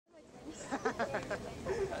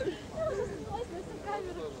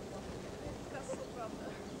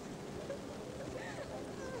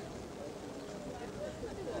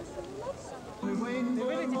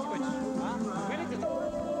Вылететь хочешь? А? Вылететь?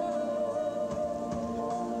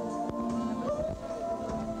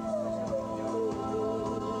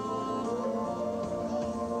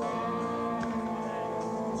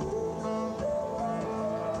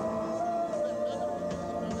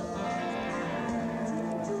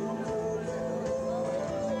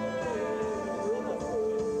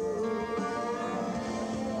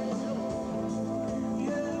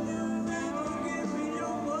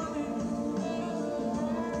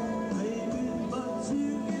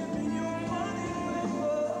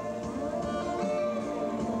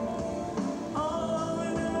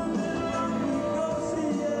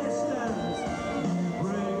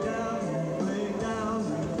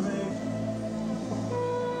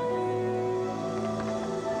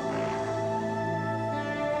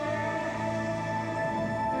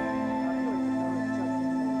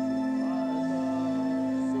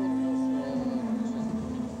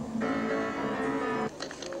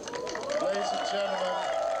 Ladies and gentlemen,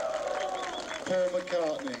 Paul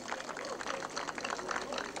McCartney.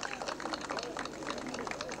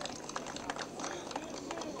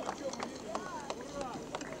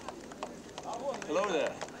 Hello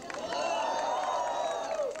there.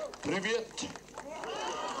 Привет.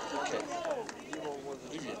 Okay.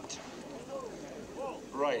 Привет.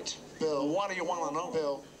 Right. Bill. What do you want to know?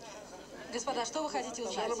 Bill. Господа, что вы хотите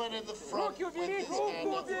узнать? Gentleman in the front with his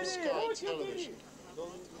hand up from Sky Television.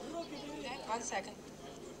 One second.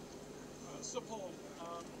 Sir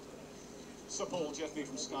Paul, Jeff B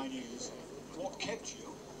from Sky News. What kept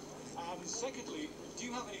you? And secondly, do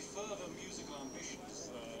you have any further musical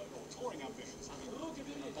ambitions or touring ambitions? I mean,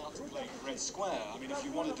 about to play Red Square. I mean, if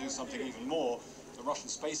you want to do something even more, the Russian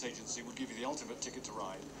Space Agency would give you the ultimate ticket to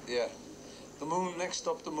ride. Yeah. The moon, next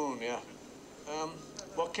stop the moon, yeah.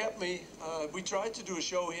 What kept me, we tried to do a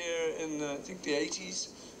show here in, I think, the 80s,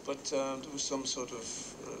 but there was some sort of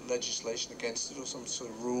legislation against it or some sort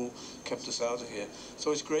of rule kept us out of here.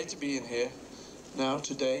 So it's great to be in here now,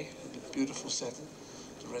 today, in the beautiful setting,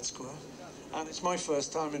 the Red Square. And it's my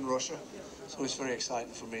first time in Russia, so it's very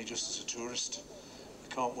exciting for me just as a tourist. I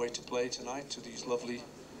can't wait to play tonight to these lovely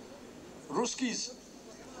Ruskies.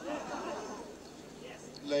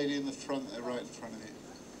 Lady in the front there, right in front of you.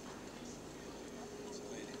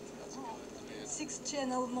 6th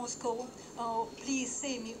Channel Moscow, please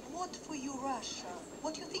say me, what for you Russia?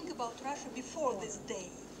 What you think about Russia before this day?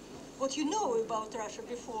 What you know about Russia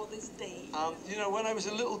before this day? You know, when I was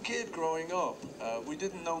a little kid growing up, we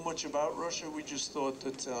didn't know much about Russia. We just thought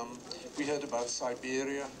that we heard about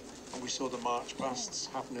Siberia, and we saw the march pasts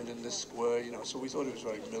happening in this square, you know, so we thought it was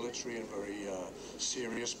very military and very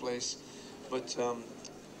serious place. But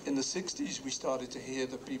in the 60s, we started to hear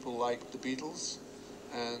that people liked the Beatles,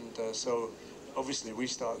 and so obviously we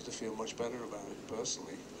started to feel much better about it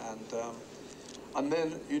personally. And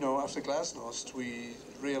then, you know, after Glasnost, we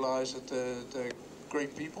realized that they're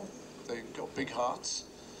great people. They've got big hearts,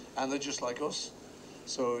 and they're just like us.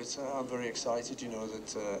 So it's, I'm very excited, you know,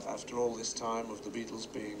 that after all this time of the Beatles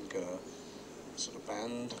being sort of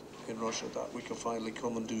banned in Russia, that we can finally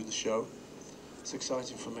come and do the show. It's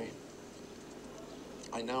exciting for me.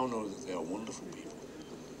 I now know that they are wonderful people.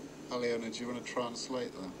 Aliona, do you want to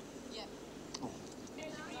translate that? Yeah. Oh.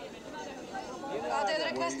 They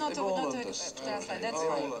request not to translate, that's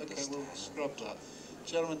fine. Okay, we'll scrub that.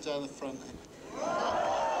 Gentleman down the front.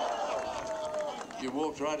 You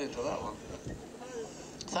walked right into that one.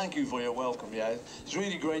 Thank you for your welcome, yeah. It's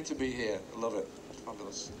really great to be here. I love it.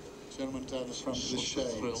 Fabulous. Gentleman down the front with the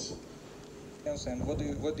shades. Yes, and what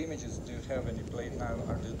images do you have when you play it now?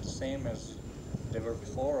 Are they the same as they were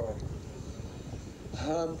before, or?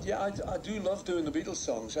 Yeah, I do love doing the Beatles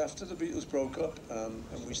songs. After the Beatles broke up and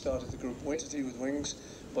we started the group Entity with Wings,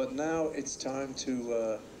 but now it's time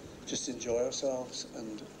to just enjoy ourselves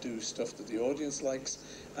and do stuff that the audience likes.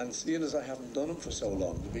 And seeing as I haven't done them for so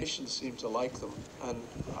long, the musicians seem to like them, and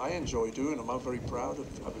I enjoy doing them. I'm very proud of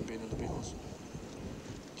having been in the Beatles.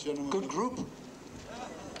 Gentleman Good group.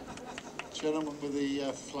 Gentleman with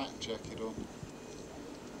the flak jacket on.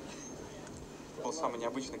 Был самый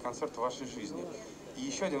необычный концерт в вашей жизни. И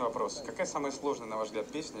еще один вопрос. Какая самая сложная, на ваш взгляд,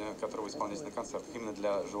 песня, которую вы исполняете на концертах, именно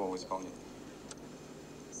для живого исполнения?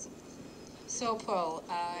 So, Paul,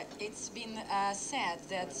 it's been said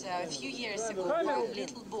that a few years ago one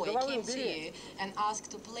little boy came to you and asked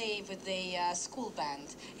to play with the school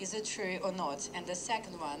band. Is it true or not? And the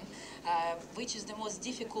second one, which is the most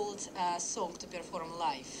difficult song to perform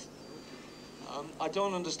live? I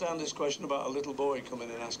don't understand this question about a little boy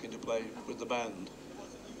coming and asking to play with the band.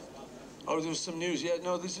 Oh, there was some news. Yeah,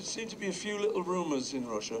 no, there seemed to be a few little rumours in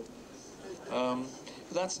Russia. But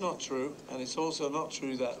that's not true, and it's also not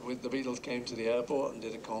true that the Beatles came to the airport and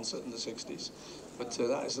did a concert in the 60s. But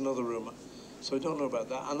that is another rumour. So I don't know about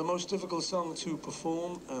that. And the most difficult song to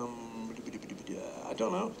perform, I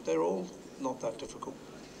don't know. They're all not that difficult.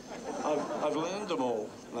 I've learned them all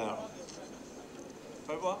now.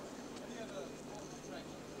 But what?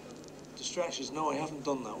 Distractions? No, I haven't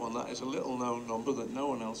done that one. That is a little-known number that no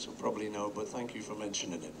one else will probably know, but thank you for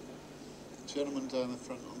mentioning it. Gentleman down the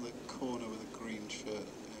front on the corner with a green shirt.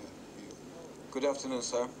 Yeah, you. Good afternoon,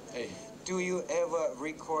 sir. Hey. Do you ever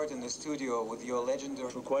record in the studio with your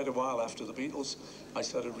legendary... For quite a while after the Beatles, I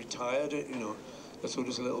sort of retired it, you know. I thought it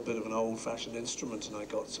was a little bit of an old-fashioned instrument, and I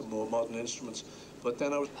got some more modern instruments. But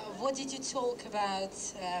then I was... What did you talk about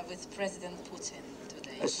with President Putin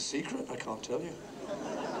today? It's a secret, I can't tell you.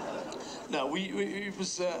 No, it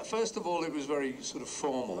was, first of all, it was very sort of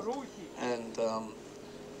formal, and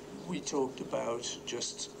we talked about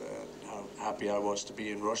just how happy I was to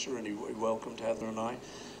be in Russia, and he welcomed Heather and I.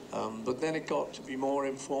 But then it got to be more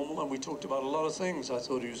informal, and we talked about a lot of things. I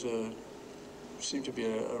thought he seemed to be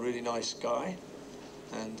a really nice guy,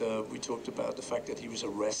 and we talked about the fact that he was a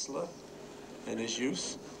wrestler in his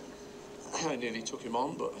youth. I nearly took him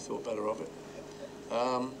on, but I thought better of it.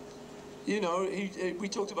 You know, we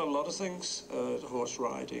talked about a lot of things, horse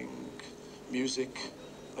riding, music.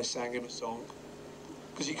 I sang him a song,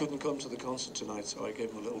 because he couldn't come to the concert tonight, so I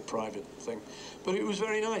gave him a little private thing. But it was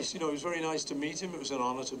very nice, you know, it was very nice to meet him. It was an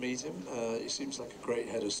honor to meet him. He seems like a great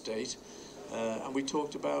head of state. And we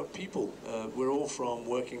talked about people. We're all from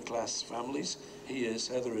working class families. He is,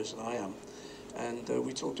 Heather is, and I am. And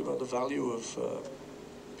we talked about the value of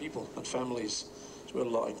people and families. So we had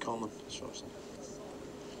a lot in common, as far as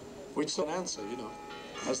which an answer, you know.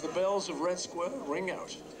 As the bells of Red Square ring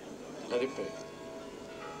out, let it be.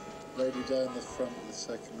 Lady down the front of the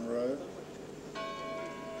second row.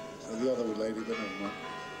 The other lady, but never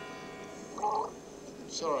mind.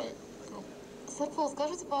 It's all right. Go. Сэр Пол,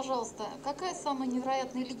 скажите, пожалуйста, какая самая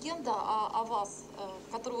невероятная легенда о вас,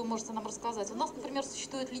 которую вы можете нам рассказать? У нас, например,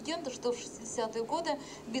 существует легенда, что в 60-е годы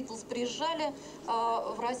Битлз приезжали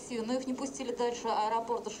в Россию, но их не пустили дальше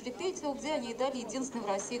аэропорта Шереметьево, где они и дали единственный в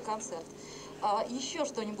России концерт. Еще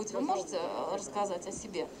что-нибудь вы можете рассказать о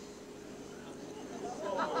себе?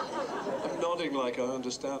 I'm nodding like I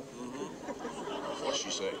understand. Mm-hmm. What's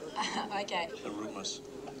she say? Okay. The rumors.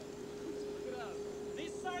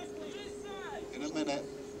 In a minute.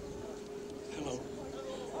 Hello.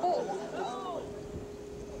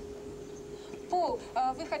 Пол,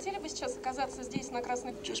 вы хотели бы сейчас оказаться здесь, на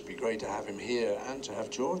Красной... Just be great to have him here and to have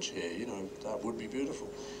George here, you know, that would be beautiful.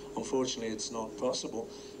 Unfortunately, it's not possible,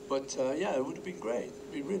 but yeah, it would have been great.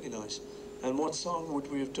 It'd be really nice. And what song would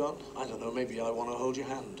we have done? I don't know, maybe I Want to Hold Your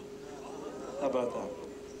Hand. How about that?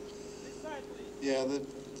 Yeah,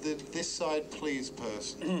 this side, please,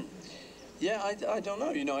 person. Yeah, I don't know,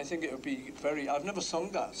 you know, I think it would be very... I've never sung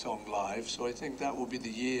that song live, so I think that will be the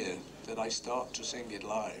year that I start to sing it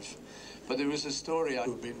live. But there was a story, I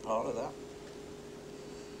would have been part of that.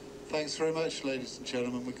 Thanks very much, ladies and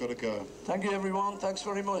gentlemen. We've got to go. Thank you, everyone. Thanks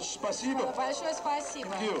very much. Спасибо. Большое спасибо.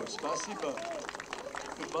 Thank you. Спасибо.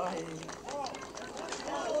 Goodbye.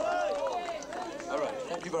 All right.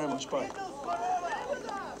 Thank you very much. Bye.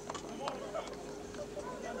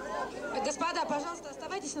 Господа, пожалуйста,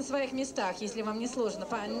 оставайтесь на своих местах, если вам не сложно,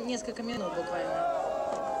 по несколько минут буквально.